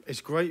It's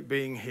great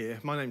being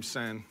here. My name's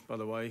Sam, by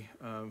the way.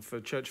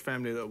 For church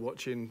family that are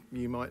watching,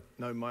 you might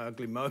know my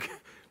ugly mug,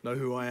 know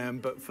who I am.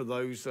 But for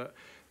those that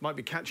might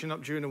be catching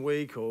up during the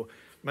week, or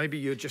maybe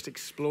you're just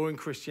exploring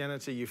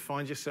Christianity, you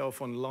find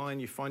yourself online,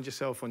 you find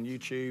yourself on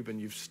YouTube, and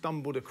you've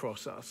stumbled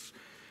across us.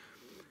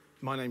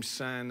 My name's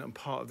Sam. I'm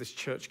part of this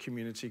church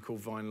community called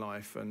Vine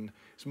Life, and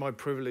it's my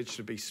privilege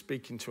to be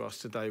speaking to us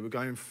today. We're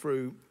going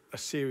through a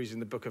series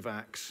in the book of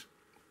Acts.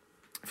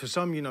 For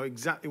some, you know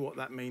exactly what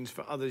that means.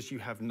 For others, you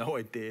have no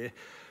idea.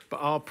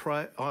 But our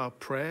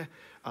prayer,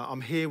 I'm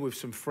here with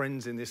some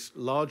friends in this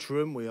large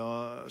room. We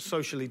are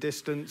socially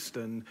distanced,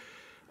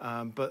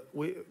 but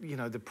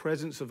the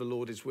presence of the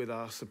Lord is with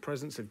us. The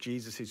presence of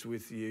Jesus is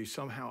with you.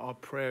 Somehow, our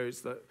prayer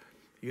is that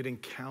you'd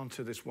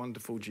encounter this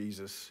wonderful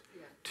Jesus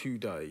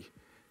today.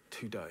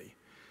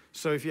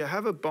 So, if you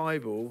have a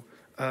Bible,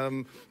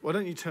 why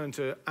don't you turn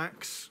to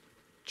Acts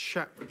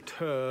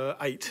chapter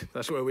 8,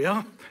 that's where we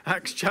are.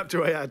 Acts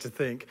chapter 8, I had to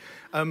think.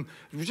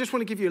 We just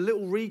want to give you a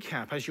little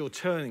recap as you're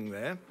turning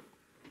there.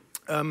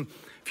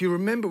 If you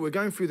remember, we're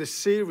going through this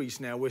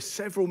series now. We're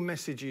several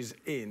messages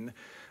in.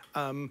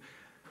 And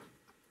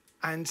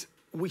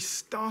we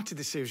started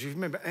this series. You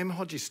remember, M.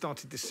 Hodges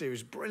started this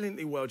series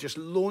brilliantly well, just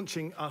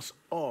launching us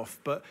off.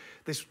 But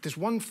there's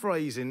one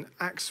phrase in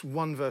Acts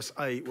 1 verse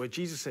 8 where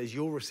Jesus says,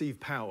 you'll receive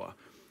power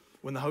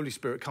when the Holy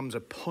Spirit comes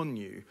upon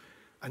you,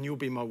 and you'll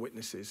be my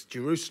witnesses.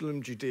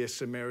 Jerusalem, Judea,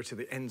 Samaria, to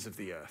the ends of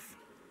the earth.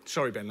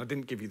 Sorry, Ben, I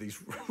didn't give you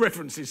these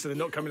references, so they're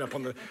not coming up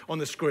on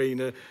the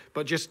screen.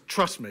 But just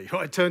trust me.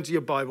 Right? Turn to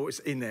your Bible. It's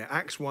in there.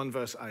 Acts 1,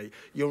 verse 8.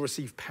 You'll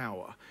receive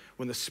power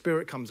when the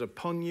Spirit comes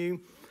upon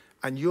you,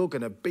 and you're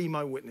going to be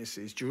my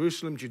witnesses.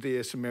 Jerusalem,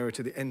 Judea, Samaria,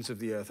 to the ends of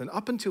the earth. And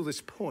up until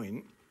this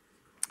point,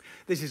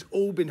 this has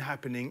all been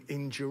happening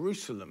in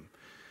Jerusalem,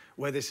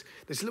 where this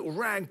little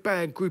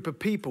rag-bag group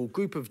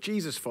of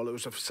Jesus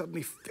followers are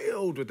suddenly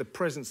filled with the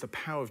presence, the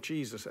power of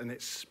Jesus, and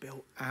it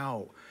spilled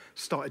out,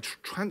 started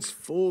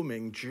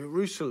transforming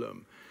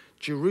Jerusalem.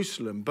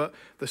 But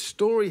the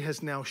story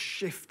has now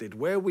shifted.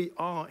 Where we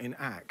are in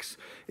Acts,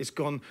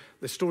 the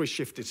story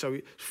shifted. So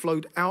it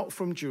flowed out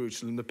from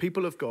Jerusalem. The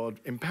people of God,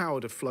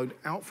 empowered, have flowed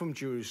out from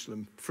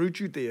Jerusalem through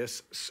Judea,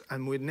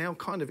 and we're now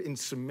kind of in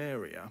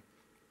Samaria.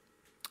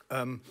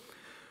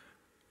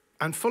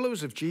 And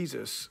followers of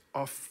Jesus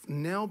are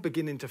now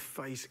beginning to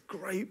face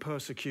great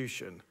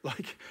persecution.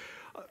 Like,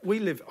 we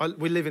live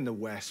in the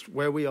West.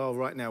 Where we are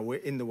right now, we're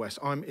in the West.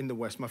 I'm in the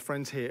West. My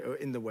friends here are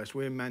in the West.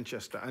 We're in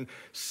Manchester. And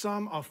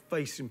some are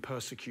facing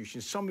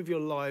persecution. Some of your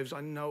lives,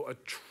 I know, are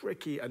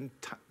tricky and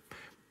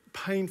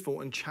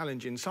painful and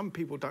challenging. Some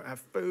people don't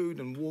have food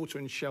and water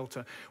and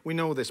shelter. We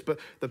know all this. But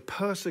the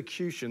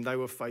persecution they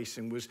were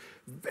facing was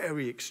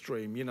very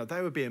extreme. You know,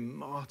 they were being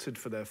martyred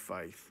for their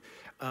faith.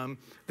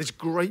 This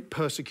great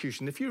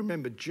persecution. If you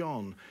remember,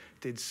 John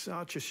did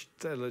such a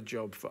stellar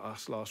job for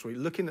us last week,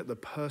 looking at the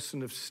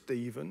person of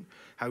Stephen,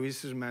 how he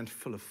was a man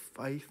full of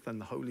faith and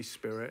the Holy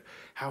Spirit,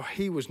 how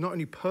he was not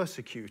only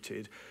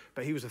persecuted,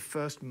 but he was the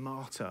first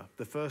martyr,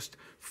 the first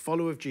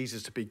follower of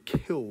Jesus to be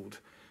killed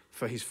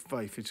for his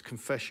faith, his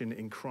confession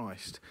in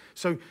Christ.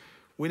 So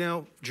we're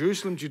now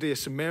Jerusalem, Judea,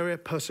 Samaria,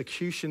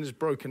 persecution has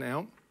broken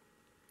out.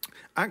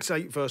 Acts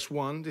 8 verse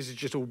 1, this is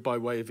just all by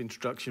way of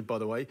introduction, by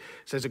the way,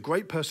 says a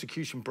great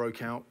persecution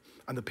broke out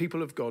and the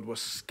people of God were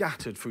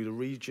scattered through the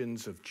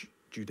regions of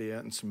Judea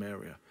and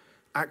Samaria.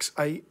 Acts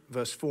 8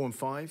 verse 4 and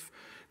 5,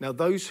 now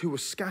those who were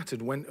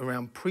scattered went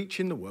around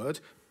preaching the word,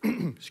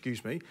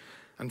 excuse me,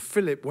 and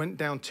Philip went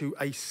down to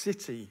a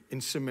city in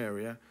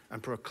Samaria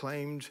and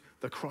proclaimed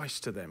the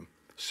Christ to them.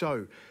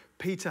 So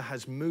Peter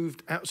has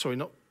moved out, sorry,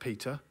 not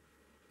Peter,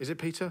 is it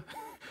Peter?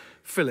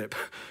 Philip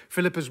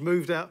has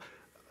moved out.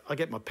 I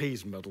get my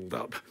P's muddled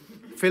up.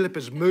 Philip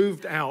has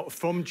moved out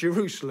from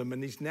Jerusalem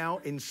and he's now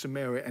in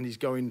Samaria and he's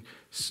going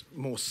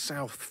more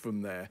south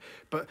from there.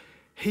 But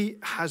he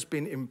has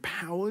been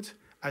empowered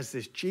as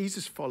this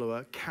Jesus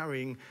follower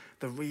carrying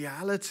the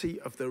reality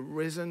of the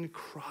risen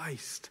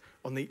Christ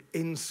on the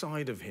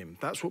inside of him.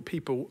 That's what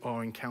people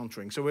are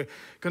encountering. So we're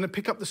going to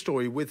pick up the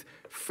story with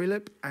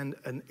Philip and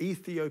an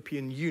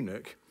Ethiopian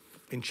eunuch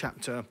in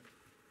chapter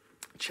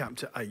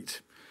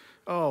 8.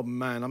 Oh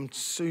man, I'm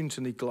soon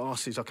to need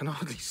glasses. I can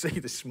hardly see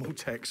the small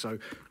text, so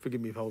forgive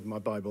me for holding my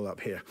Bible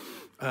up here.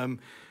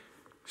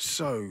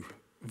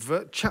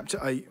 Chapter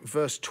 8,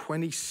 verse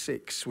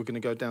 26, we're going to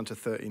go down to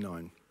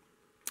 39.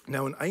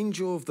 Now an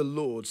angel of the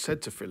Lord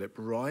said to Philip,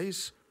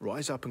 rise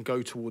up and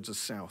go towards the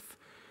south,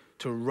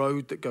 to a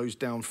road that goes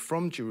down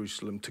from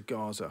Jerusalem to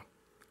Gaza.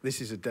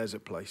 This is a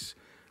desert place.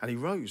 And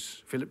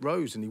Philip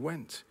rose and he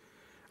went.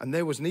 And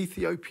there was an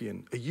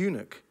Ethiopian, a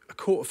eunuch, a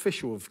court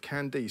official of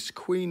Candace,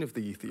 queen of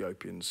the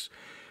Ethiopians.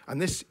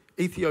 And this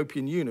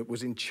Ethiopian eunuch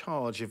was in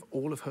charge of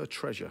all of her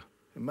treasure.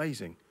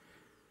 Amazing.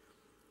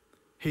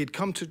 He had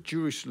come to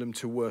Jerusalem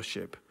to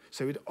worship.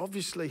 So he'd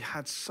obviously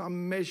had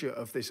some measure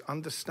of this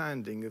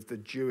understanding of the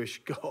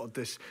Jewish God,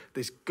 this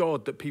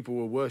God that people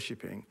were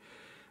worshipping.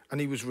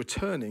 And he was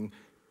returning,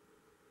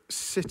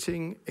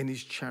 sitting in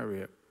his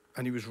chariot,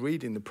 and he was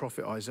reading the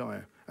prophet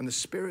Isaiah. And the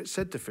Spirit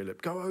said to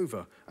Philip, go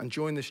over and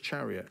join this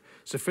chariot.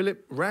 So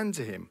Philip ran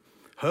to him,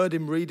 heard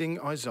him reading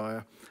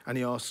Isaiah, and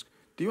he asked,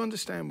 do you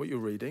understand what you're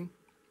reading?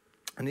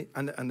 And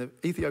the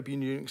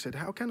Ethiopian eunuch said,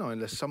 how can I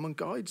unless someone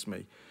guides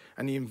me?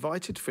 And he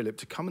invited Philip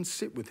to come and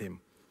sit with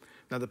him.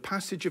 Now the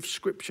passage of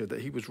scripture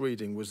that he was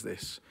reading was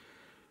this: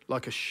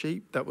 like a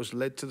sheep that was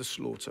led to the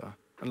slaughter,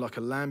 and like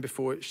a lamb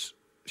before its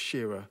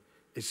shearer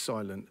is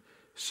silent,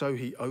 so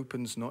he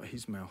opens not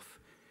his mouth.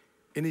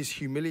 In his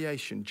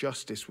humiliation,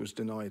 justice was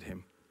denied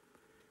him.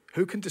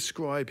 Who can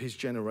describe his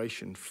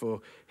generation? For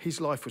his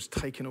life was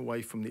taken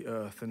away from the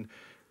earth. And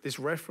this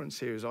reference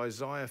here is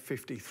Isaiah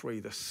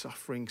 53, the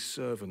suffering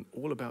servant,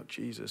 all about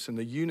Jesus. And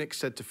the eunuch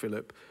said to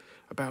Philip,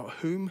 about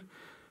whom,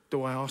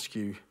 do I ask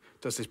you,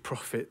 does this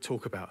prophet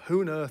talk about?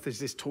 Who on earth is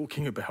this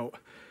talking about?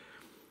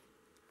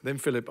 Then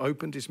Philip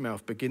opened his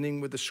mouth,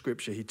 beginning with the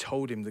scripture. He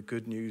told him the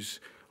good news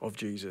of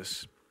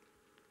Jesus.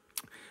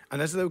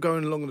 And as they were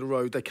going along the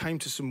road, they came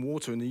to some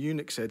water, and the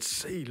eunuch said,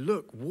 see,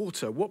 look,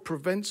 water, what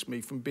prevents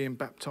me from being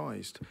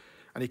baptized?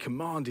 And he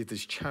commanded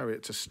his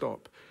chariot to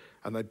stop.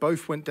 And they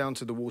both went down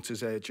to the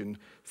water's edge, and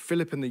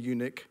Philip and the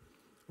eunuch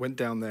went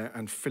down there,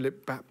 and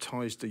Philip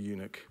baptized the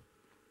eunuch.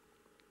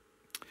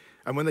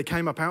 And when they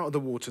came up out of the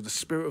water, the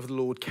Spirit of the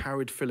Lord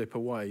carried Philip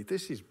away.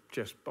 This is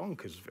just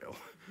bonkersville.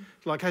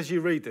 Like, as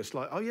you read this,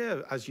 like, oh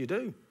yeah, as you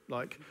do.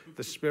 Like,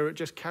 the Spirit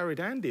just carried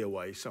Andy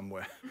away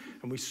somewhere,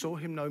 and we saw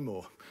him no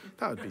more.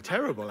 That would be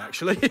terrible,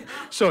 actually.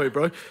 Sorry,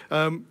 bro.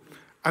 And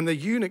the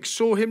eunuch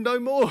saw him no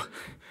more,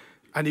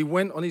 and he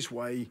went on his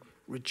way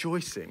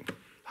rejoicing.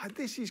 Like,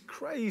 this is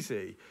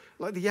crazy.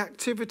 Like, the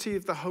activity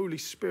of the Holy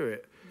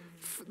Spirit.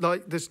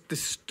 Like, the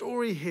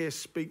story here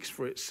speaks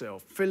for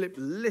itself. Philip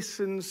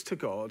listens to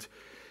God.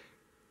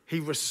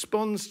 He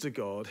responds to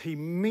God. He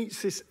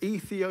meets this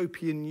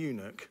Ethiopian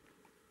eunuch,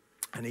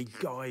 and he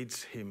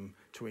guides him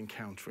to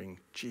encountering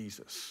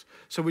Jesus.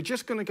 So we're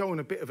just going to go on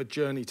a bit of a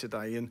journey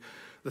today. And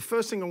the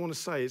first thing I want to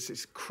say is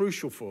it's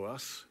crucial for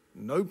us,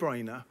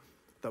 no-brainer,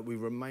 that we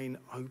remain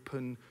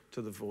open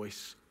to the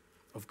voice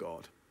of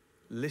God,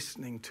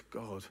 listening to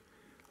God.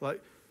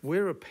 Like,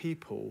 we're a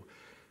people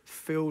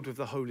filled with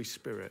the Holy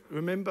Spirit.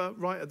 Remember,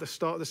 right at the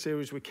start of the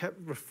series, we kept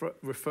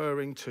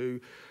referring to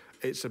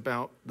it's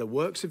about the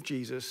works of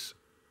Jesus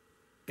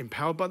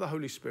empowered by the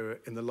Holy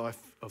Spirit in the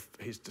life of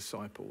his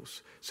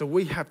disciples. So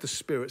we have the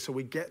Spirit, so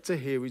we get to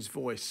hear his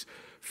voice.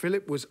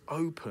 Philip was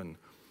open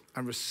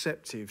and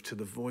receptive to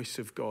the voice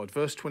of God.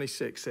 Verse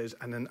 26 says,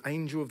 and an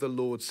angel of the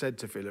Lord said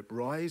to Philip,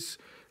 rise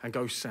and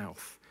go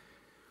south.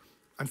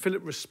 And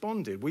Philip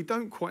responded. We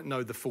don't quite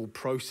know the full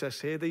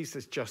process here. This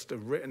is just a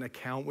written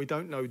account. We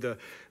don't know the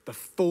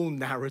full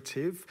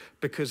narrative,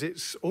 because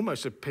it's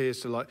almost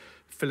appears to like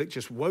Philip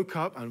just woke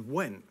up and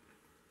went.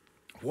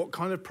 What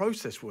kind of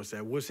process was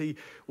there? Was he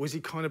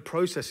kind of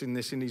processing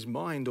this in his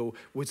mind, or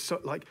we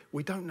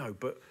don't know.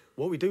 But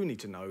what we do need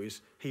to know is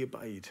he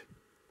obeyed.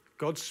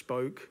 God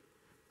spoke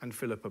and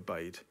Philip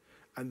obeyed.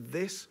 And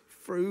this,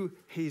 through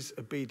his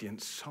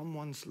obedience,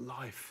 someone's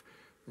life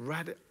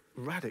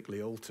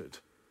radically altered,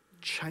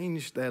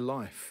 changed their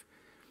life.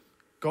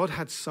 God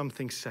had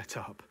something set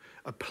up,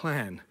 a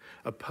plan,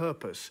 a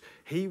purpose.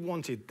 He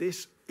wanted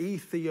this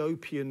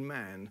Ethiopian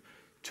man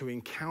to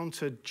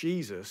encounter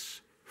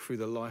Jesus through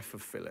the life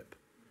of Philip.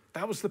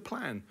 That was the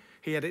plan.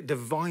 He had it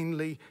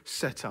divinely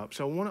set up.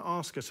 So I want to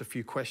ask us a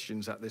few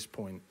questions at this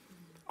point.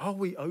 Are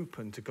we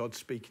open to God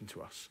speaking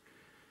to us?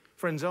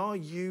 Friends, are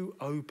you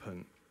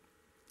open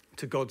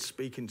to God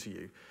speaking to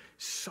you?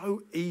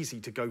 So easy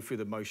to go through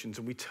the motions,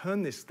 and we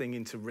turn this thing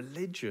into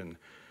religion,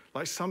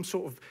 like some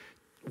sort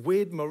of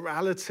weird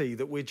morality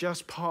that we're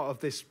just part of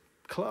this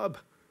club.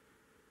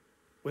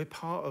 We're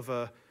part of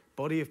a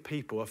body of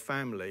people, a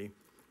family,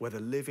 where the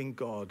living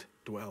God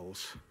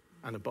dwells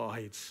and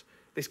abides.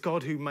 This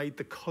God who made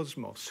the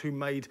cosmos, who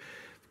made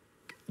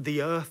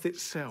the earth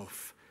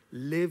itself,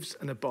 lives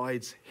and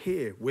abides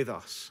here with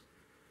us.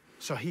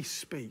 So he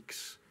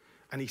speaks,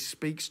 and he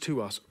speaks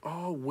to us.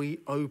 Are we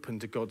open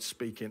to God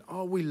speaking?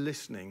 Are we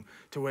listening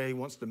to where he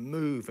wants to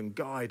move and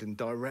guide and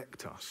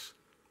direct us?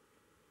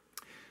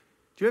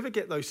 Do you ever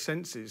get those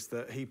senses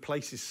that he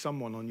places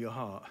someone on your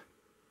heart?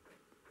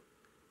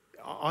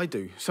 I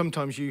do.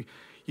 Sometimes you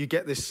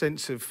get this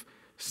sense of,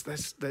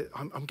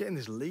 I'm getting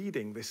this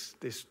leading,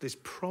 this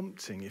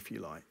prompting, if you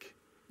like.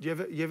 Do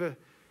you ever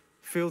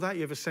feel that?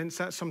 You ever sense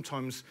that?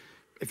 Sometimes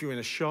if you're in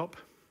a shop,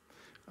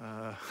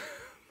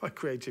 my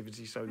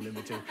creativity is so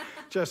limited.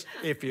 Just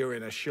if you're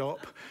in a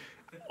shop,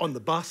 on the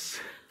bus,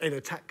 in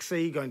a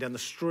taxi, going down the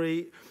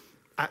street,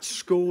 at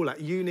school,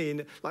 at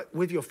uni, like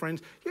with your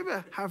friends, you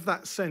ever have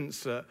that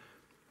sense that,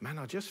 man,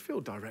 I just feel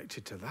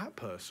directed to that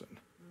person.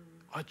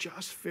 I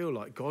just feel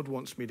like God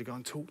wants me to go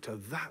and talk to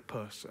that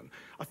person.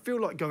 I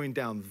feel like going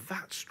down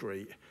that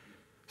street.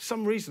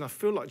 Some reason I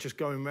feel like just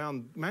going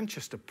around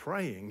Manchester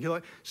praying. You're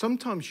like,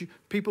 sometimes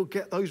people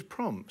get those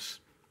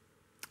prompts.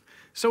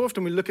 So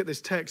often we look at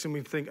this text and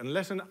we think,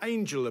 unless an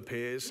angel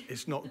appears,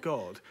 it's not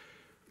God.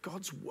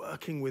 God's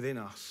working within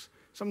us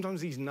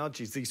Sometimes these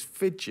nudges, these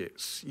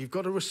fidgets, you've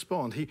got to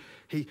respond.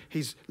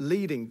 He's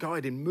leading,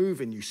 guiding,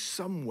 moving you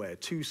somewhere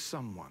to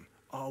someone.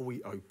 Are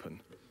we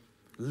open?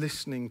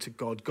 Listening to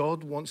God.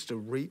 God wants to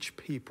reach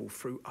people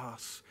through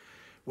us.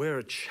 We're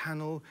a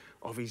channel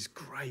of his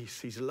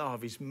grace, his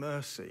love, his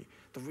mercy.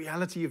 The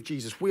reality of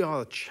Jesus, we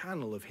are a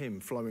channel of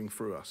him flowing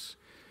through us.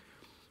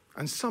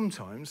 And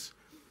sometimes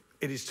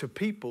it is to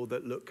people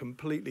that look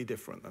completely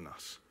different than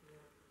us.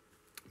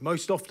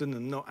 Most often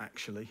than not,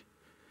 actually.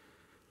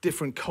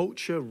 Different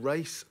culture,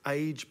 race,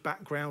 age,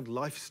 background,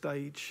 life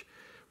stage.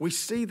 We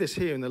see this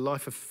here in the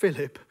life of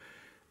Philip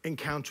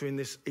encountering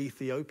this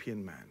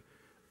Ethiopian man,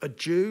 a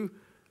Jew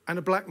and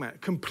a black man,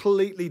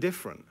 completely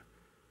different.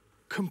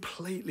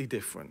 Completely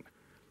different.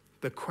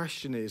 The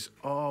question is,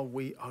 are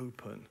we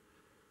open?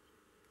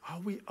 Are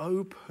we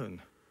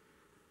open?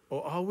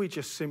 Or are we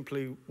just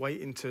simply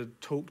waiting to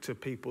talk to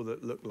people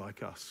that look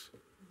like us,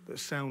 that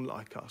sound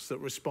like us, that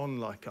respond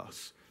like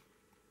us?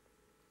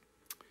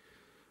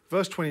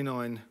 Verse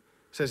 29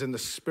 says, and the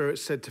Spirit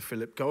said to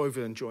Philip, go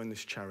over and join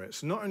this chariot.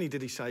 So not only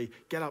did he say,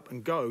 get up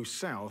and go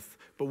south,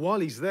 but while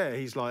he's there,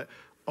 he's like,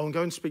 I'll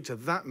go and speak to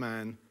that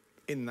man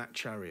in that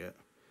chariot.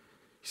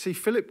 You see,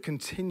 Philip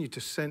continued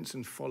to sense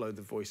and follow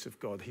the voice of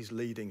God, his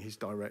leading, his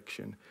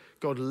direction.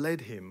 God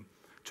led him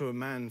to a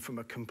man from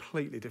a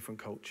completely different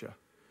culture.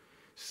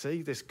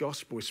 See, this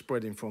gospel is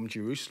spreading from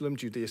Jerusalem,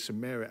 Judea,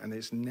 Samaria, and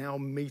it's now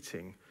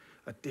meeting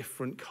a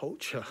different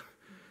culture.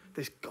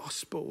 This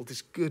gospel,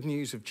 this good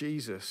news of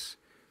Jesus.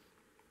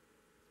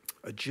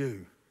 A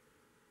Jew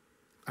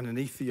and an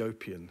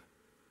Ethiopian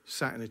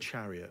sat in a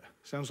chariot.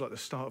 Sounds like the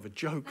start of a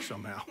joke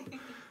somehow.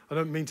 I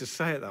don't mean to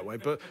say it that way,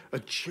 but a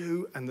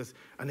Jew and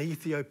an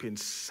Ethiopian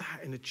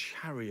sat in a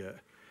chariot,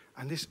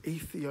 and this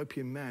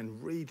Ethiopian man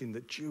reading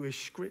the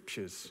Jewish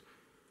scriptures.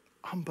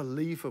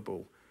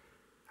 Unbelievable.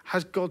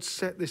 Has God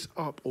set this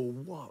up or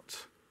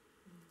what?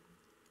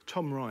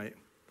 Tom Wright,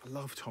 I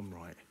love Tom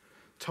Wright.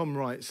 Tom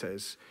Wright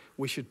says,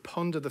 we should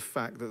ponder the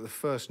fact that the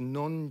first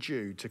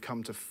non-Jew to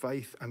come to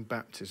faith and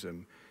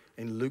baptism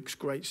in Luke's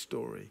great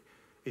story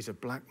is a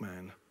black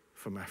man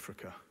from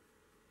Africa.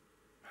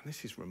 And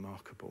this is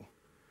remarkable.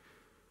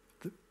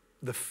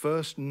 The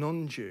first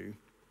non-Jew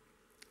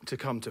to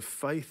come to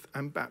faith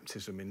and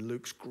baptism in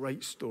Luke's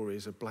great story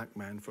is a black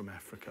man from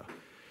Africa.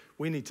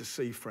 We need to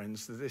see,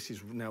 friends, that this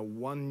is now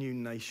one new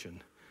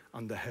nation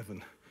under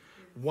heaven.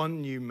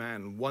 One new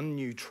man, one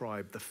new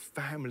tribe, the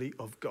family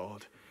of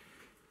God.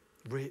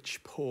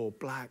 Rich, poor,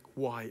 black,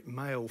 white,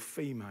 male,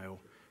 female.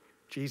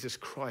 Jesus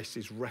Christ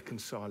is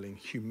reconciling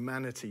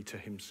humanity to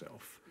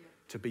himself,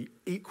 to be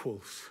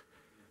equals,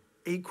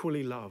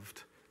 equally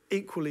loved,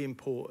 equally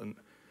important,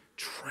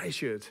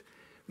 treasured,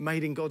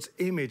 made in God's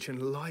image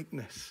and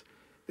likeness.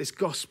 This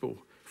gospel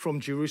from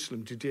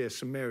Jerusalem, Judea,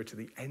 Samaria to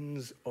the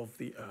ends of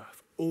the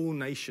earth. All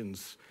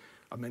nations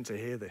are meant to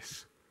hear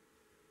this.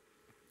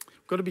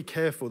 We've got to be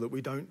careful that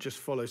we don't just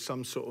follow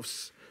some sort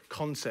of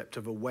concept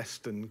of a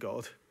Western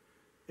God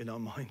in our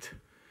mind.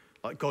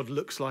 Like God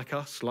looks like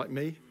us, like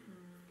me.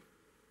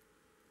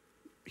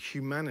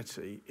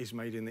 Humanity is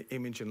made in the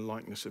image and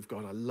likeness of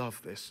God. I love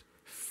this.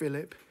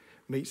 Philip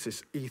meets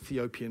this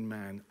Ethiopian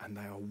man and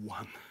they are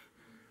one.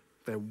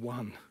 They're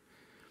one.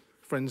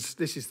 Friends,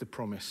 this is the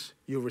promise.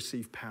 You'll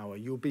receive power.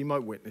 You'll be my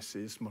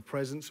witnesses. My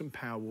presence and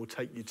power will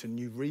take you to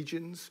new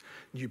regions,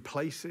 new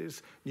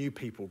places, new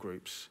people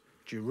groups.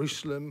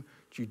 Jerusalem,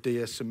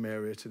 Judea,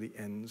 Samaria, to the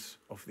ends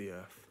of the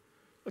earth.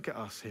 Look at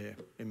us here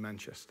in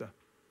Manchester.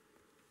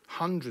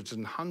 Hundreds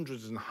and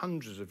hundreds and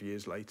hundreds of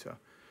years later,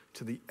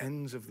 to the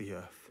ends of the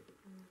earth.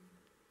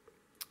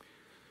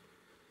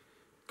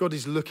 God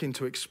is looking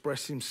to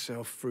express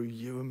himself through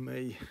you and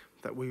me,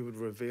 that we would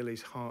reveal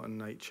his heart and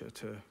nature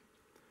to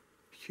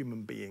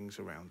human beings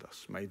around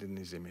us, made in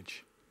his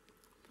image.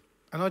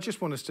 And I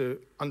just want us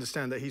to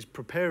understand that he's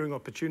preparing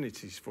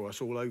opportunities for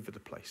us all over the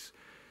place.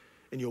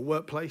 In your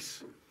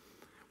workplace,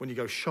 when you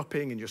go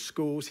shopping, in your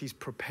schools, he's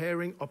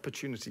preparing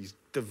opportunities,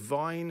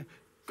 divine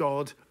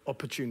God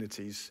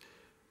opportunities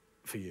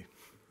for you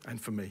and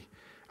for me.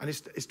 And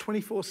it's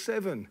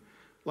 24/7.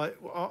 Like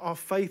our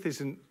faith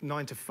isn't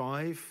 9 to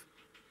 5,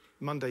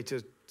 Monday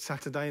to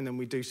Saturday, and then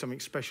we do something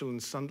special on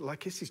Sunday.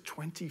 Like this is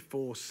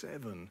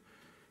 24/7.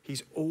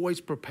 He's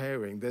always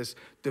preparing. There's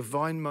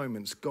divine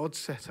moments, God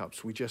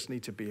setups. We just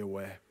need to be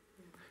aware.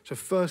 So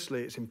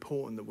firstly, it's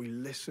important that we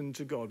listen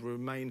to God,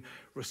 remain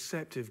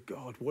receptive.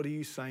 God, what are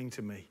you saying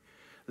to me?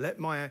 Let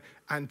my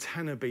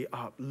antenna be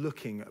up,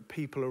 looking at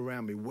people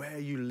around me. Where are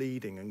you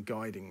leading and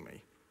guiding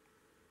me?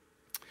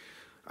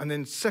 And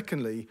then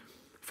secondly,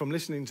 from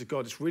listening to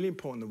God, it's really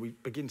important that we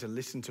begin to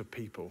listen to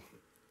people.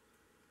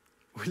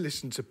 We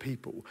listen to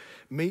people,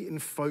 meeting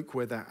folk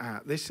where they're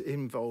at. This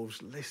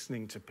involves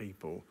listening to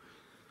people.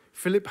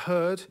 Philip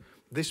heard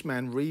this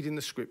man reading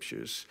the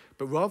scriptures,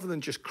 but rather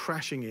than just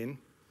crashing in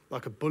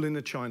like a bull in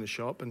a china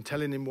shop and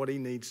telling him what he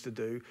needs to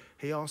do,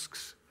 he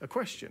asks a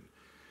question.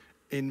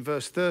 In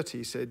verse 30,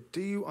 he said,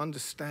 do you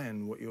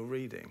understand what you're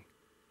reading?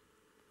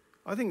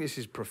 I think this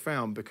is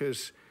profound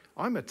because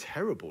I'm a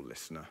terrible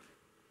listener.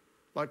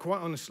 Like, quite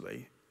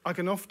honestly, I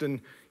can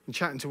often, in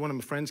chatting to one of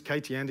my friends,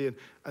 Katie, Andy,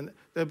 and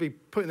they'll be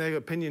putting their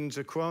opinions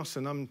across,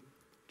 and I'm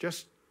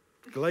just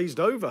glazed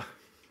over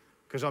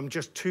because I'm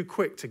just too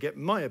quick to get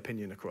my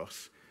opinion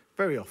across,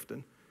 very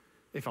often,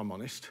 if I'm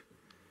honest.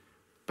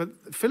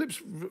 But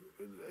Philip's,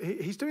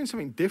 he's doing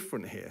something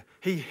different here.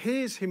 He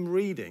hears him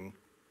reading.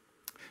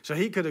 So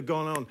he could have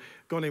gone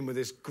in with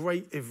this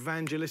great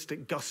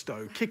evangelistic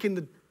gusto, kicking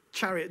the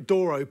chariot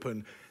door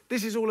open.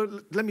 This is all,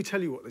 let me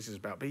tell you what this is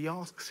about. But he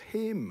asks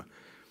him.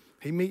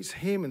 He meets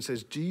him and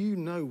says, do you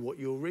know what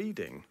you're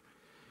reading?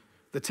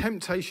 The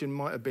temptation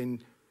might have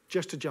been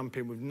just to jump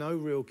in with no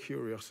real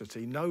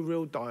curiosity, no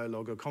real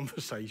dialogue or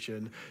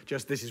conversation,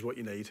 just this is what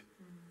you need.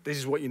 This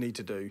is what you need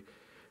to do.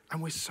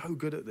 And we're so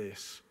good at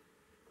this,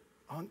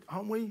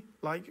 aren't we?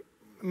 Like,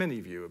 many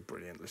of you are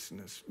brilliant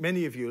listeners.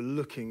 Many of you are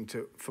looking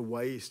for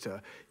ways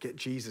to get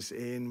Jesus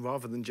in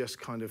rather than just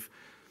kind of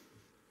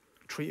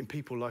treating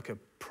people like a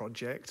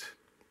project.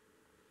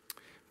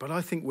 But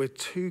I think we're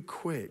too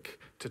quick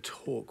to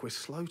talk. We're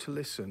slow to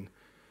listen.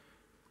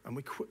 And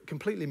we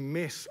completely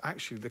miss,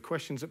 actually, the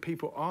questions that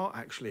people are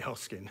actually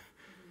asking.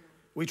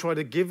 We try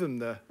to give them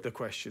the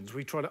questions.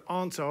 We try to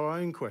answer our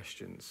own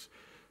questions.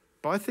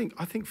 But I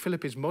think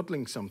Philip is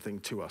modeling something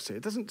to us here.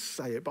 It doesn't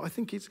say it, but I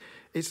think it's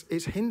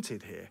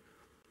hinted here.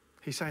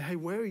 He's saying, hey,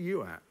 where are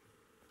you at?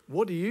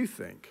 What do you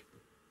think?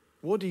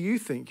 What do you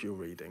think you're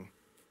reading?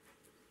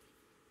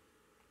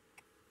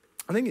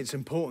 I think it's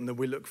important that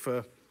we look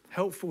for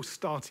helpful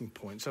starting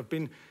points.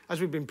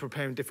 As we've been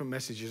preparing different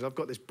messages, I've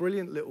got this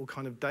brilliant little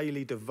kind of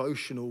daily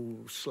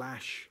devotional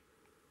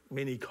 /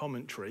 mini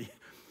commentary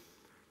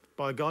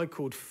by a guy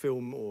called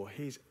Phil Moore.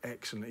 He's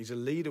excellent. He's a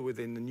leader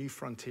within the New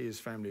Frontiers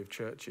family of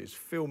churches.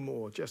 Phil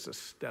Moore, just a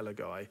stellar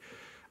guy.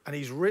 And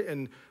he's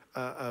written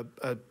a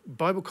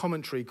Bible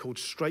commentary called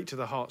Straight to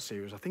the Heart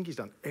series. I think he's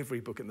done every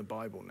book in the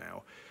Bible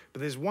now.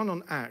 But there's one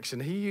on Acts,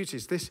 and he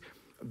uses this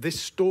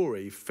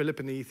story,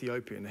 Philip and the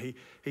Ethiopian.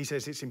 He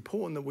says it's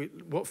important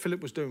that what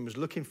Philip was doing was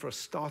looking for a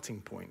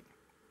starting point.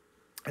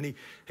 And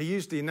he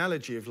used the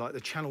analogy of like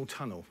the Channel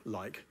Tunnel,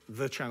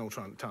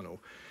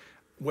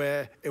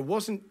 where it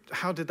wasn't,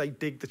 how did they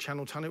dig the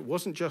Channel Tunnel? It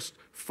wasn't just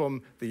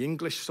from the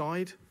English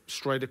side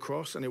straight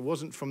across, and it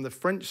wasn't from the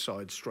French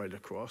side straight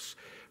across,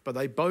 but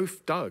they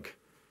both dug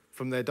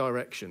from their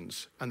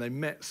directions, and they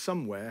met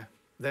somewhere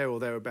there or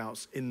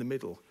thereabouts in the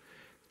middle.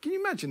 Can you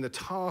imagine the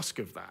task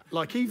of that?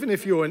 Like, even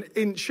if you're an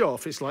inch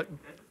off, it's like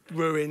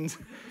ruined.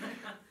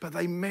 But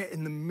they met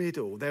in the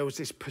middle. There was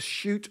this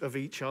pursuit of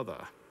each other.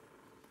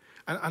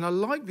 And I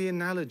like the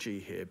analogy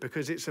here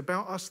because it's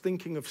about us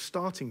thinking of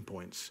starting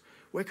points.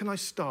 Where can I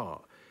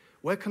start?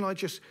 Where can I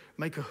just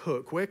make a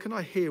hook? Where can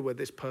I hear where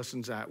this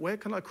person's at? Where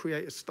can I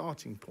create a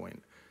starting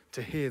point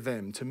to hear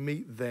them, to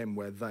meet them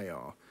where they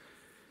are?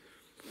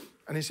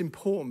 And it's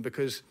important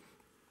because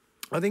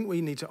I think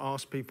we need to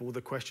ask people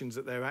the questions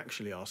that they're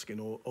actually asking,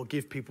 or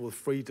give people the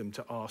freedom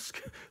to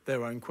ask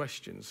their own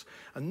questions.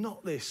 And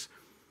not this,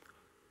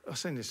 I was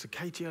saying this to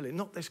Katie earlier,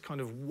 not this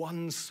kind of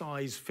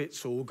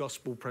one-size-fits-all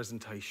gospel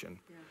presentation.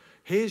 Yeah.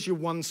 Here's your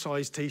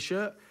one-size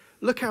T-shirt.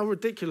 Look how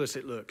ridiculous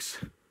it looks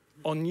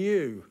on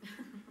you.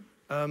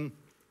 Now,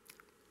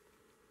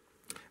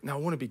 I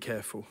want to be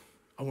careful.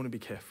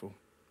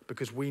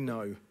 Because we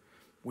know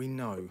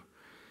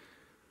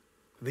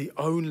the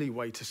only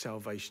way to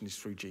salvation is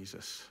through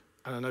Jesus.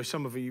 And I know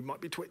some of you might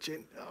be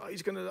twitching. Oh,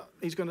 he's going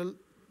to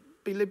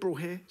be liberal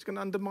here. He's going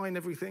to undermine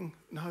everything.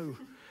 No.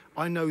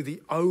 I know the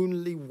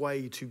only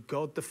way to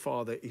God the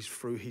Father is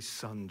through his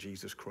Son,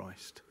 Jesus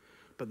Christ.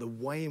 But the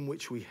way in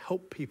which we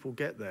help people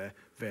get there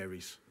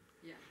varies.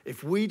 Yeah.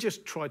 If we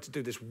just try to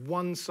do this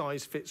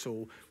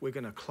one-size-fits-all, we're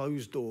going to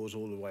close doors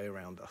all the way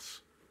around us.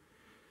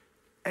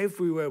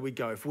 Everywhere we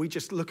go, if we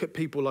just look at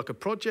people like a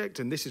project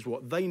and this is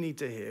what they need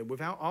to hear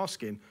without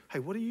asking, hey,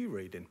 what are you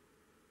reading?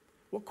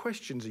 What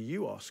questions are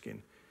you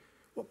asking?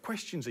 What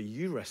questions are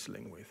you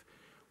wrestling with?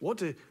 What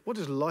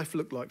does life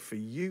look like for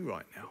you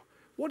right now?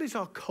 What is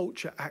our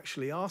culture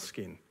actually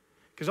asking?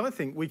 Because I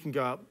think we can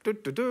go out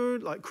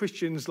like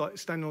Christians, like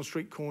standing on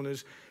street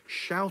corners,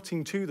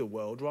 shouting to the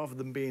world rather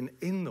than being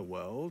in the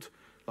world,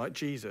 like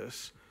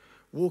Jesus,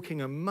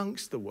 walking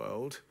amongst the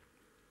world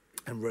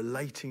and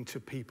relating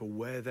to people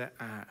where they're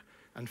at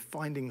and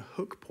finding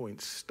hook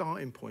points,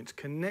 starting points,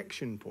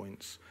 connection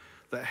points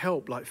that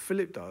help, like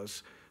Philip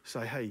does,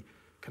 say, hey,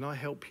 can I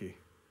help you?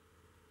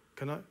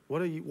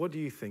 What do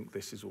you think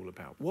this is all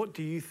about? What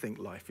do you think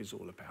life is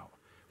all about?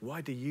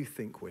 Why do you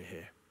think we're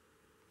here?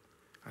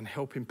 And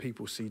helping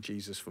people see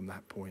Jesus from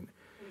that point.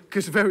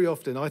 Because very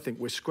often I think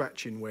we're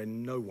scratching where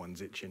no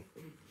one's itching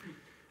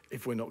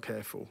if we're not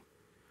careful.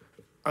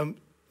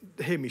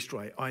 Hear me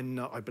straight. I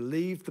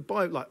believe the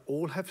Bible, like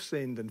all have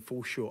sinned and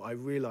fall short. I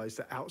realize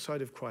that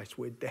outside of Christ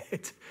we're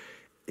dead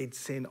in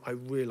sin. I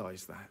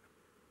realize that.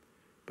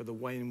 But the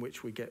way in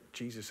which we get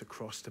Jesus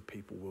across to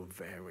people will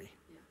vary.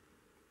 Yeah.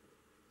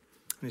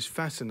 And it's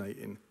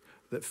fascinating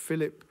that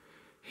Philip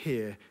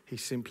here, he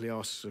simply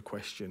asks a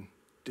question.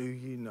 Do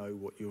you know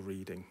what you're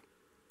reading?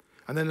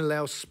 And then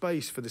allows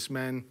space for this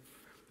man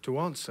to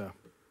answer.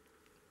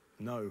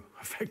 No,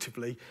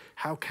 effectively,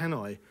 how can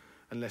I?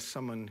 unless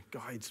someone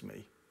guides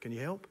me. Can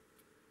you help?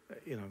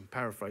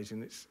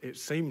 Paraphrasing, it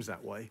seems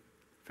that way.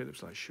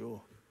 Philip's like,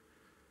 sure.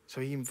 So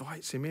he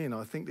invites him in.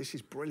 I think this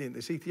is brilliant.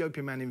 This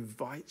Ethiopian man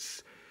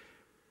invites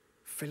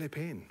Philip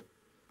in.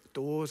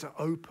 Doors are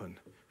open.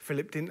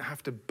 Philip didn't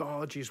have to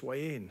barge his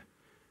way in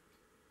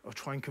or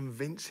try and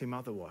convince him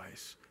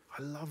otherwise.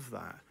 I love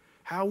that.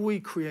 How are we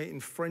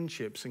creating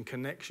friendships and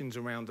connections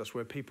around us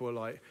where people are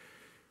like,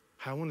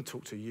 hey, I want to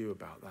talk to you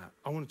about that.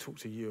 I want to talk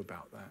to you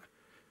about that.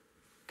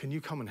 Can you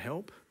come and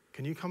help?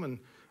 Can you come and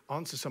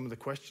answer some of the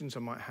questions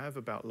I might have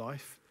about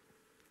life?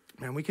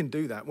 Man, we can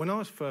do that. When I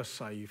was first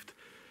saved,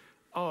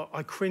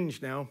 I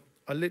cringe now.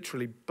 I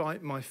literally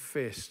bite my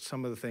fist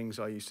some of the things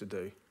I used to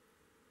do.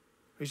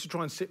 I used to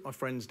try and sit my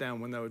friends down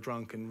when they were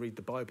drunk and read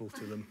the Bible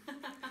to them.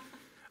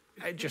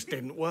 It just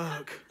didn't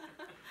work.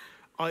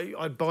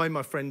 I'd buy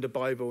my friend a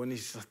Bible and he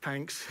said,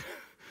 thanks,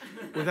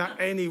 without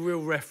any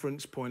real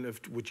reference point of,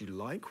 would you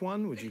like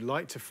one? Would you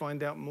like to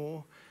find out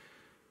more?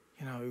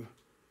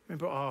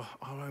 Remember our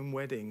own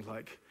wedding,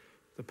 like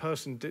the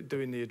person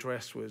doing the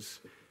address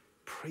was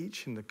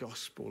preaching the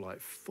gospel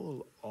like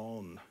full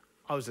on.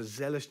 I was a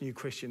zealous new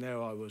Christian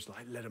there. I was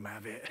like, let them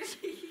have it.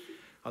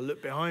 I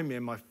looked behind me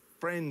and my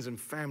friends and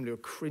family were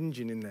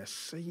cringing in their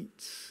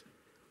seats.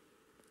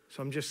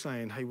 So I'm just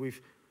saying, hey,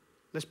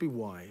 let's be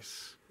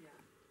wise. Yeah.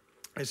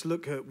 Let's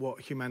look at what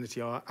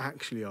humanity are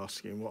actually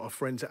asking, what our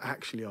friends are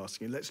actually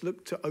asking. Let's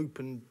look to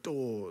open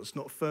doors,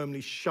 not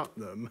firmly shut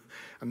them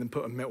and then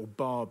put a metal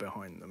bar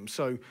behind them.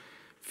 So,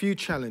 few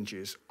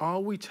challenges.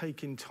 Are we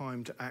taking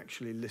time to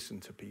actually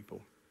listen to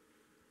people?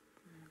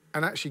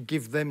 And actually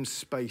give them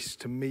space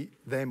to meet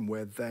them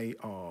where they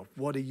are.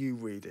 What are you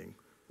reading?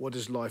 What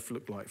does life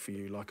look like for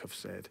you, like I've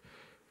said?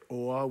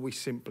 Or are we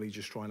simply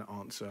just trying to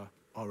answer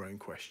our own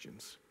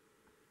questions?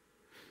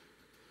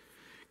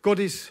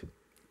 God is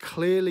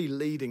clearly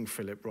leading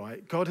Philip,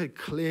 right? God had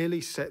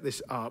clearly set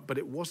this up, but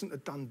it wasn't a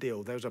done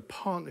deal. There was a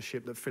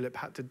partnership that Philip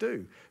had to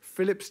do.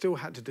 Philip still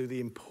had to do the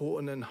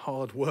important and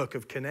hard work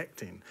of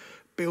connecting,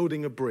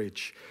 building a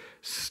bridge,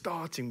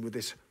 starting with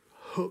this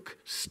hook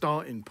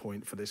starting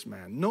point for this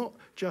man, not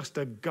just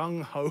a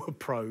gung-ho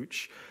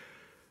approach.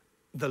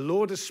 The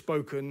Lord has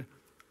spoken,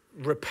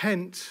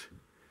 repent,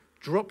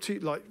 drop to,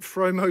 like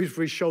throw him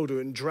over his shoulder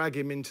and drag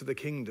him into the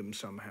kingdom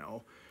somehow.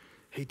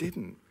 He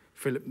didn't.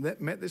 Philip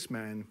met this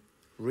man,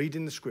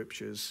 reading the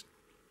scriptures,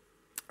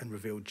 and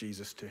revealed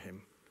Jesus to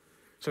him.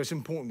 So it's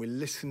important we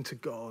listen to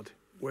God.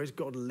 Where's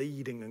God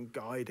leading and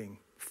guiding?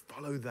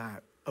 Follow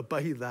that,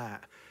 obey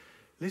that.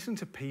 Listen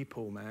to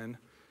people, man.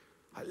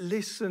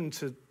 Listen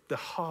to the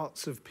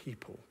hearts of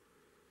people,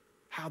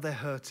 how they're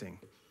hurting,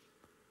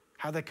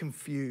 how they're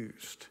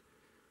confused,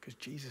 because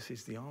Jesus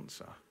is the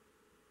answer.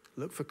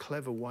 Look for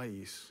clever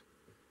ways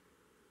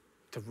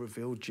to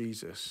reveal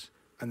Jesus.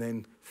 And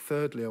then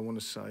thirdly, I want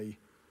to say,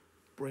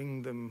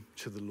 bring them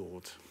to the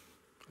Lord.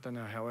 I don't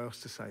know how else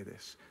to say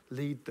this.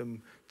 Lead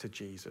them to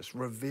Jesus.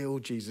 Reveal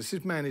Jesus.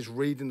 This man is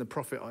reading the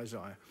prophet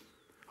Isaiah.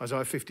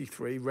 Isaiah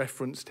 53,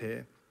 referenced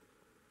here.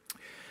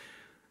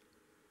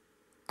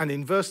 And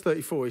in verse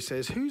 34, he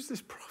says, who's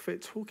this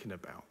prophet talking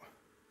about?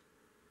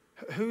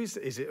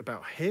 Is it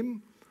about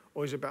him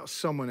or is it about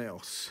someone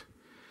else?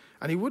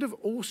 And he would have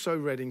also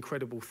read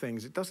incredible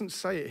things. It doesn't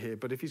say it here,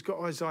 but if he's got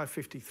Isaiah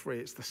 53,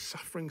 it's the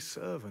suffering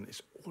servant.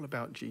 It's all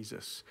about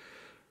Jesus.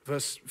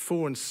 Verse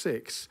 4 and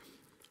 6,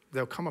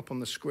 they'll come up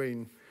on the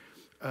screen.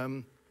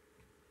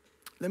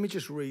 Let me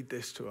just read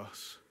this to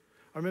us.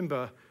 I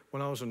remember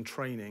when I was on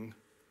training,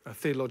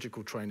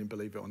 theological training,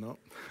 believe it or not,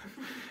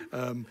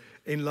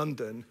 in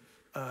London,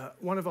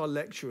 one of our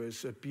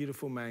lecturers, a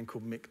beautiful man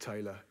called Mick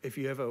Taylor. If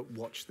you ever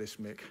watch this,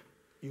 Mick,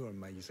 you're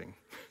amazing.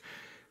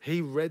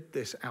 He read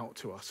this out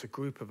to us, a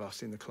group of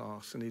us in the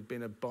class, and he'd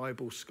been a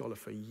Bible scholar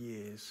for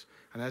years.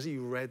 And as he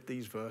read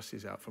these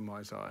verses out from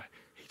Isaiah,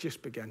 he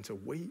just began to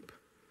weep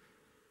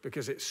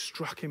because it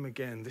struck him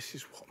again. This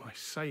is what my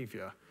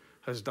Savior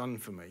has done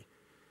for me.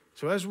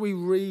 So as we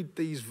read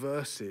these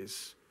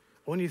verses,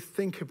 I want you to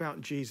think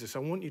about Jesus. I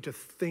want you to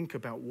think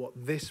about what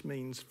this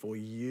means for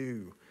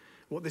you.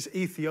 What this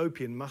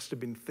Ethiopian must have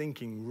been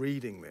thinking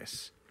reading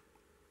this.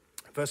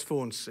 Verse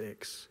 4 and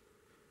 6,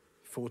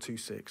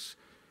 4-6.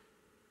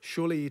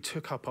 Surely he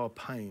took up our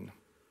pain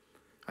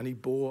and he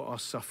bore our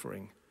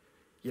suffering.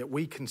 Yet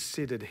we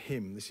considered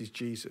him, this is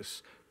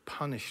Jesus,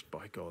 punished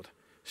by God,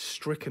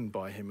 stricken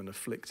by him and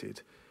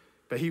afflicted.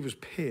 But he was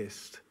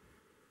pierced.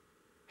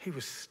 He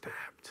was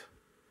stabbed.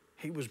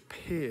 He was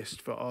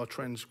pierced for our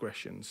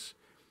transgressions.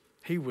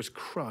 He was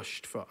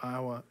crushed for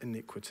our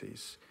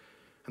iniquities.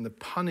 And the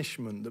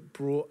punishment that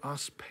brought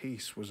us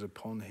peace was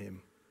upon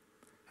him.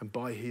 And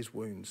by his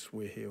wounds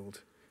we're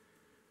healed.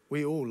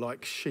 We all,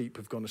 like sheep,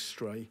 have gone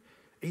astray.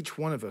 Each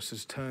one of us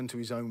has turned to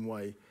his own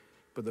way.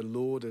 But the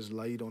Lord has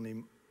laid on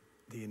him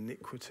the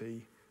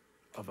iniquity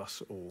of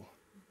us all.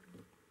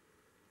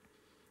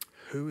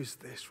 Who is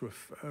this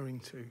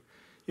referring to?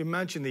 You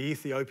imagine the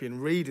Ethiopian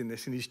reading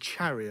this in his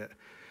chariot.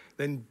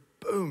 Then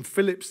boom,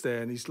 Philip's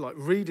there and he's like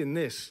reading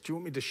this. Do you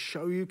want me to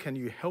show you? Can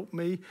you help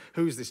me?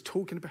 Who is this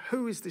talking about?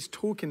 Who is this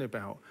talking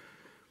about?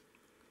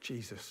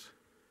 Jesus.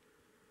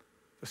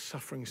 the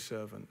suffering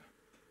servant,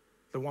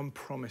 the one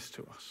promised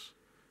to us,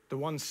 the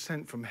one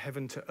sent from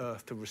heaven to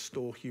earth to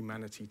restore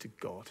humanity to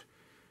God,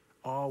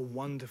 our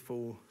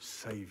wonderful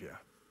Saviour.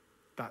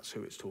 That's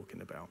who it's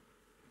talking about.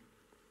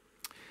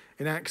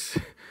 In Acts,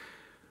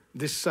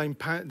 this same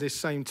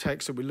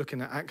text that we're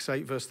looking at, Acts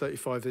 8, verse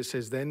 35, it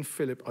says, "Then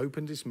Philip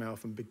opened his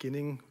mouth and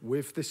beginning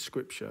with this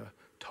scripture,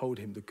 told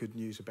him the good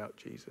news about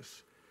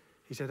Jesus."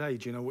 He said, "Hey,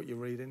 do you know what you're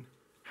reading?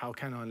 How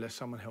can I unless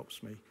someone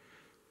helps me?"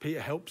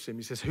 Peter helps him.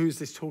 He says, "Who is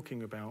this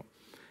talking about?"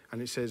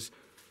 And it says,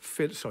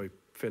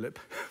 Philip,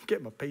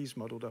 get my P's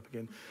muddled up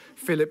again.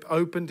 Philip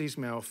opened his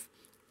mouth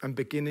and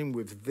beginning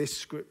with this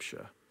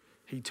scripture,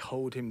 he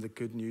told him the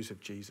good news of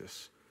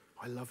Jesus.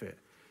 I love it.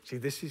 See,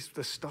 this is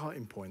the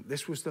starting point.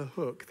 This was the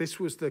hook. This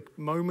was the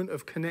moment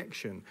of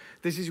connection.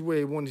 This is where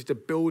he wanted to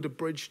build a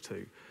bridge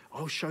to.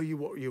 I'll show you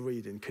what you're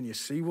reading. Can you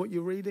see what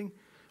you're reading?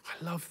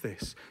 I love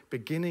this.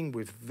 Beginning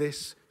with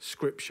this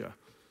scripture.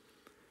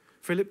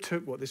 Philip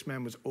took what this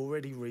man was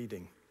already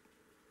reading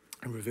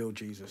and revealed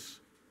Jesus.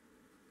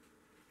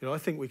 You know, I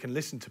think we can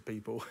listen to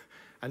people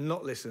and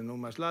not listen,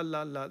 almost la,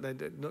 la, la,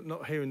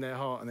 not hearing their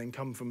heart and then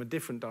come from a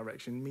different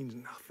direction. It means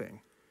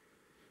nothing.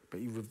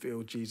 But he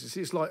revealed Jesus.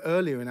 It's like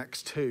earlier in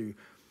Acts 2,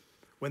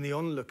 when the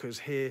onlookers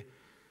hear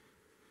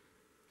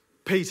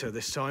Peter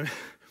this time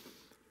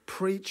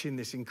preaching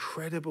this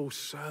incredible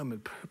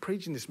sermon,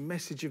 preaching this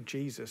message of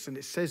Jesus, and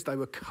it says they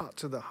were cut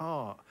to the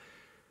heart.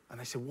 And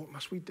they said, what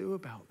must we do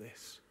about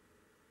this?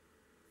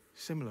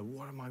 Similar,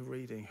 what am I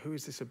reading? Who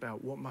is this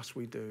about? What must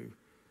we do?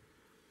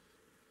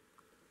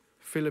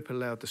 Philip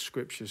allowed the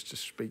scriptures to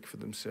speak for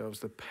themselves,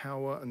 the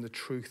power and the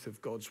truth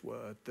of God's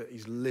word that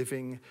is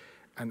living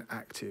and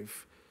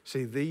active.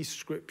 See, these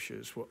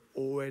scriptures were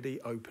already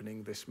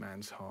opening this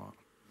man's heart.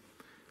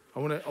 I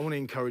want to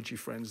encourage you,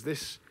 friends.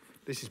 This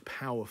is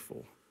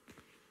powerful.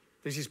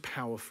 This is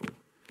powerful.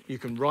 You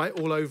can write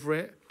all over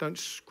it. Don't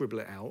scribble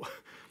it out.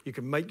 You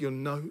can make your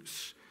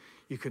notes.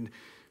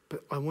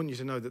 But I want you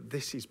to know that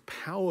this is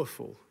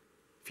powerful.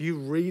 If you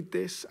read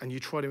this and you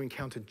try to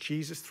encounter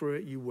Jesus through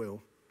it, you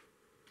will.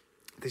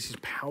 This is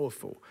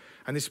powerful.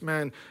 And this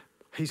man,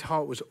 his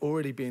heart was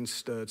already being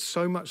stirred,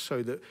 so much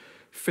so that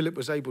Philip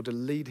was able to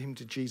lead him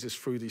to Jesus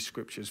through these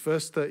scriptures.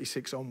 Verse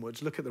 36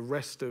 onwards, look at the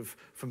rest of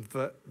from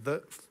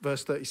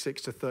verse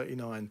 36 to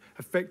 39.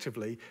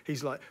 Effectively,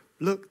 he's like,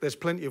 look, there's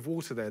plenty of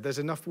water there. There's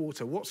enough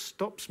water. What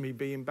stops me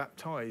being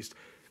baptized?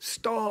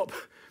 Stop!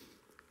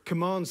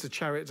 Commands the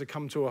chariot to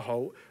come to a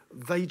halt.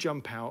 They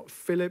jump out.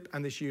 Philip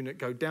and this eunuch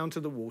go down to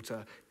the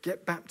water,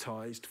 get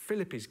baptized.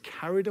 Philip is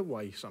carried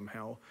away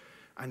somehow.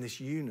 And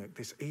this eunuch,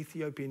 this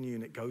Ethiopian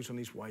eunuch, goes on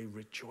his way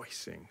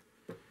rejoicing.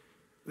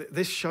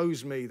 This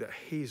shows me that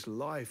his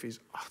life is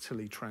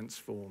utterly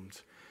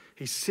transformed.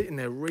 He's sitting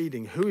there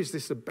reading, who is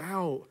this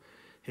about?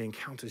 He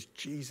encounters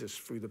Jesus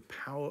through the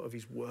power of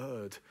his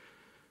word.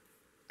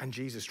 And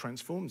Jesus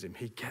transforms him.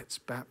 He gets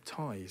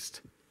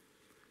baptized.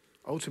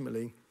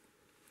 Ultimately,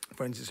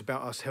 friends, it's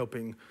about us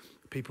helping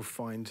people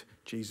find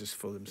Jesus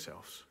for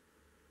themselves.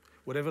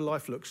 Whatever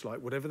life looks like,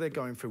 whatever they're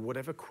going through,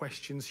 whatever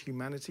questions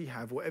humanity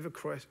have, whatever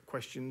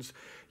questions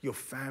your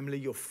family,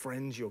 your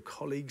friends, your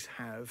colleagues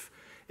have,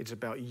 it's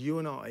about you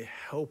and I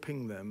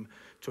helping them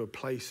to a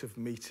place of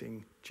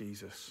meeting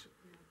Jesus,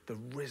 the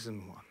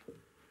risen one.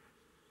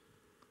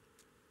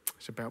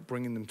 It's about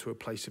bringing them to a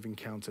place of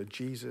encounter.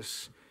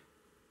 Jesus,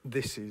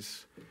 this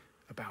is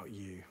about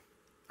you.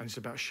 And it's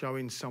about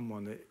showing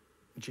someone that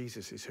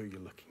Jesus is who you're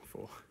looking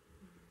for.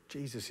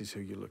 Jesus is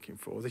who you're looking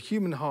for. The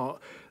human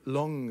heart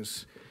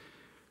longs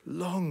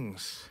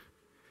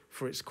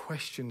for its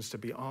questions to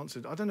be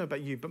answered. I don't know about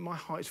you, but my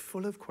heart is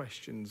full of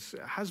questions.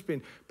 It has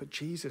been, but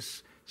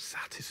Jesus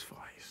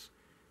satisfies.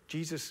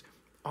 Jesus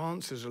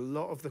answers a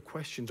lot of the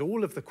questions,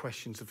 all of the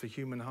questions of the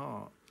human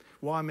heart.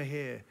 Why am I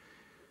here?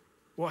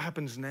 What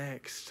happens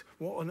next?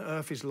 What on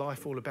earth is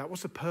life all about?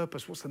 What's the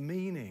purpose? What's the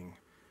meaning?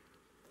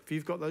 If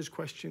you've got those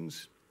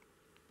questions,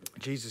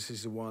 Jesus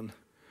is the one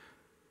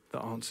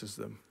that answers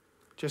them.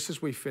 Just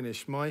as we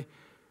finish, my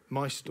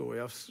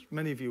story,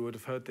 many of you would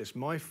have heard this.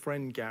 My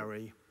friend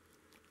Gary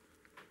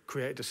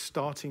created a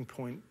starting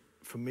point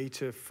for me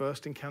to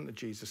first encounter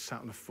Jesus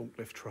sat on a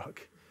forklift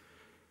truck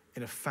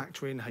in a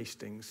factory in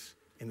Hastings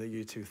in the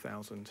year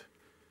 2000.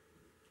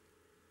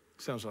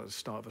 Sounds like the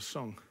start of a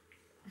song.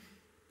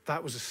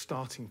 That was a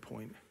starting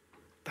point.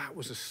 That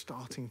was a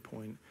starting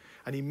point.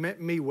 And he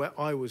met me where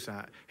I was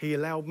at. He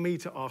allowed me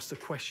to ask the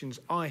questions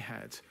I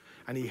had,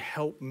 and he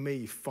helped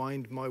me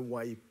find my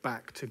way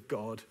back to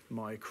God,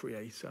 my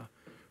creator,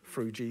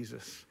 through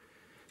Jesus.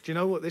 Do you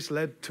know what? This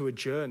led to a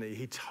journey.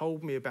 He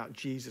told me about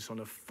Jesus on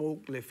a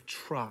forklift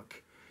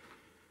truck.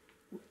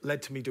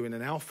 Led to me doing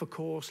an Alpha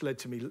course, led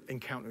to me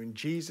encountering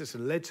Jesus,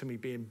 and led to me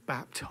being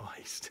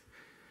baptized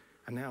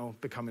and now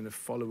becoming a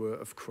follower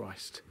of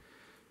Christ.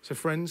 So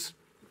friends,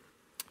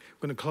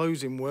 I'm going to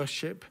close in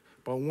worship,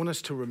 but I want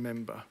us to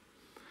remember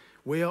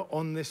we are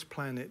on this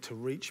planet to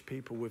reach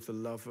people with the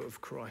love of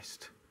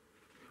Christ.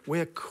 We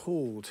are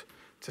called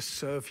to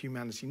serve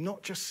humanity,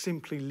 not just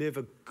simply live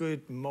a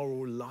good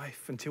moral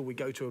life until we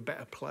go to a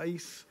better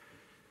place.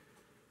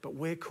 but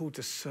we're called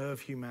to serve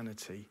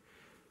humanity,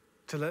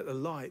 to let the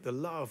light, the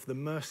love, the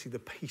mercy, the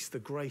peace, the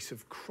grace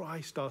of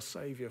Christ our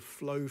Saviour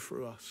flow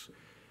through us.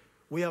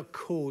 We are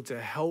called to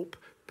help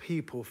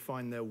people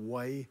find their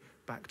way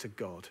back to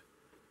God.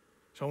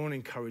 So I want to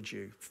encourage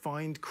you,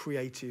 find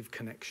creative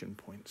connection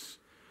points.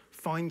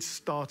 Find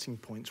starting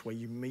points where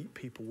you meet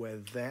people where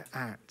they're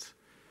at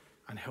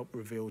and help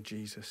reveal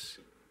Jesus.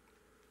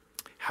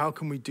 How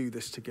can we do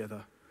this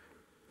together?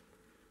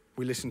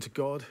 We listen to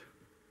God,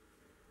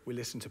 we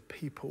listen to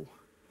people,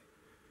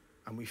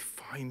 and we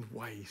find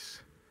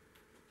ways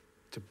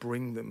to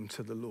bring them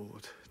to the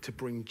Lord, to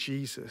bring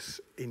Jesus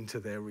into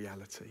their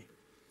reality.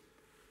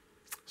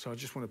 So I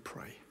just want to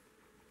pray.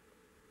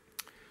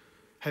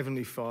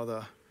 Heavenly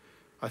Father,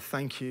 I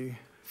thank you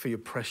for your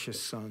precious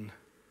Son,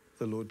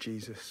 the Lord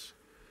Jesus.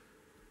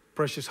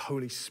 Precious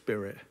Holy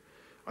Spirit,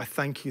 I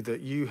thank you that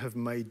you have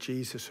made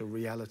Jesus a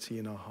reality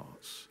in our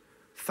hearts.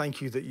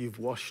 Thank you that you've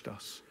washed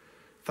us.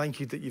 Thank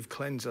you that you've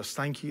cleansed us.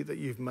 Thank you that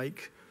you've made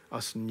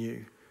us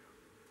new.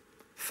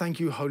 Thank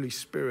you, Holy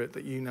Spirit,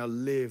 that you now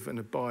live and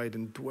abide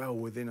and dwell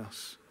within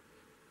us.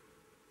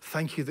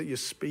 Thank you that you're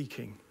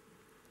speaking.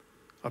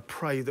 I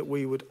pray that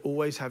we would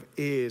always have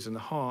ears and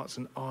hearts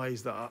and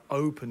eyes that are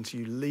open to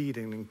you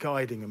leading and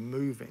guiding and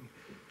moving.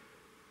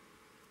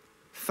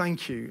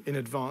 Thank you in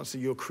advance that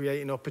you're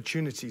creating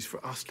opportunities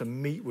for us to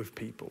meet with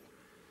people.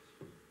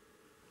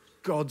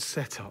 God's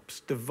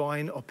setups,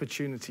 divine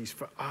opportunities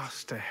for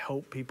us to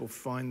help people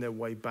find their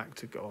way back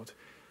to God.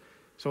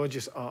 So I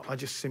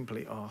just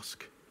simply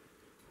ask,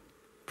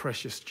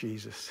 precious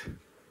Jesus,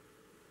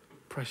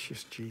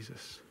 precious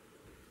Jesus,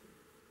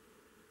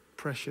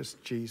 precious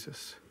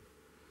Jesus,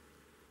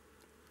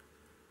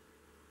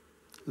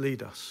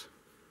 lead us,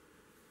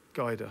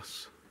 guide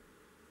us.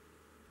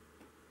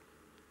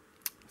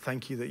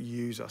 Thank you that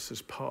you use us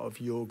as part of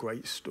your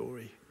great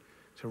story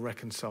to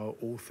reconcile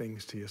all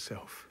things to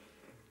yourself.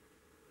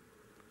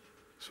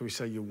 So we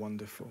say you're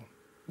wonderful,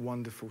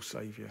 wonderful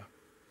Saviour.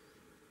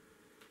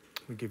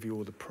 We give you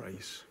all the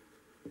praise.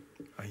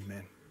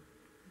 Amen.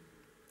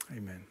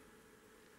 Amen.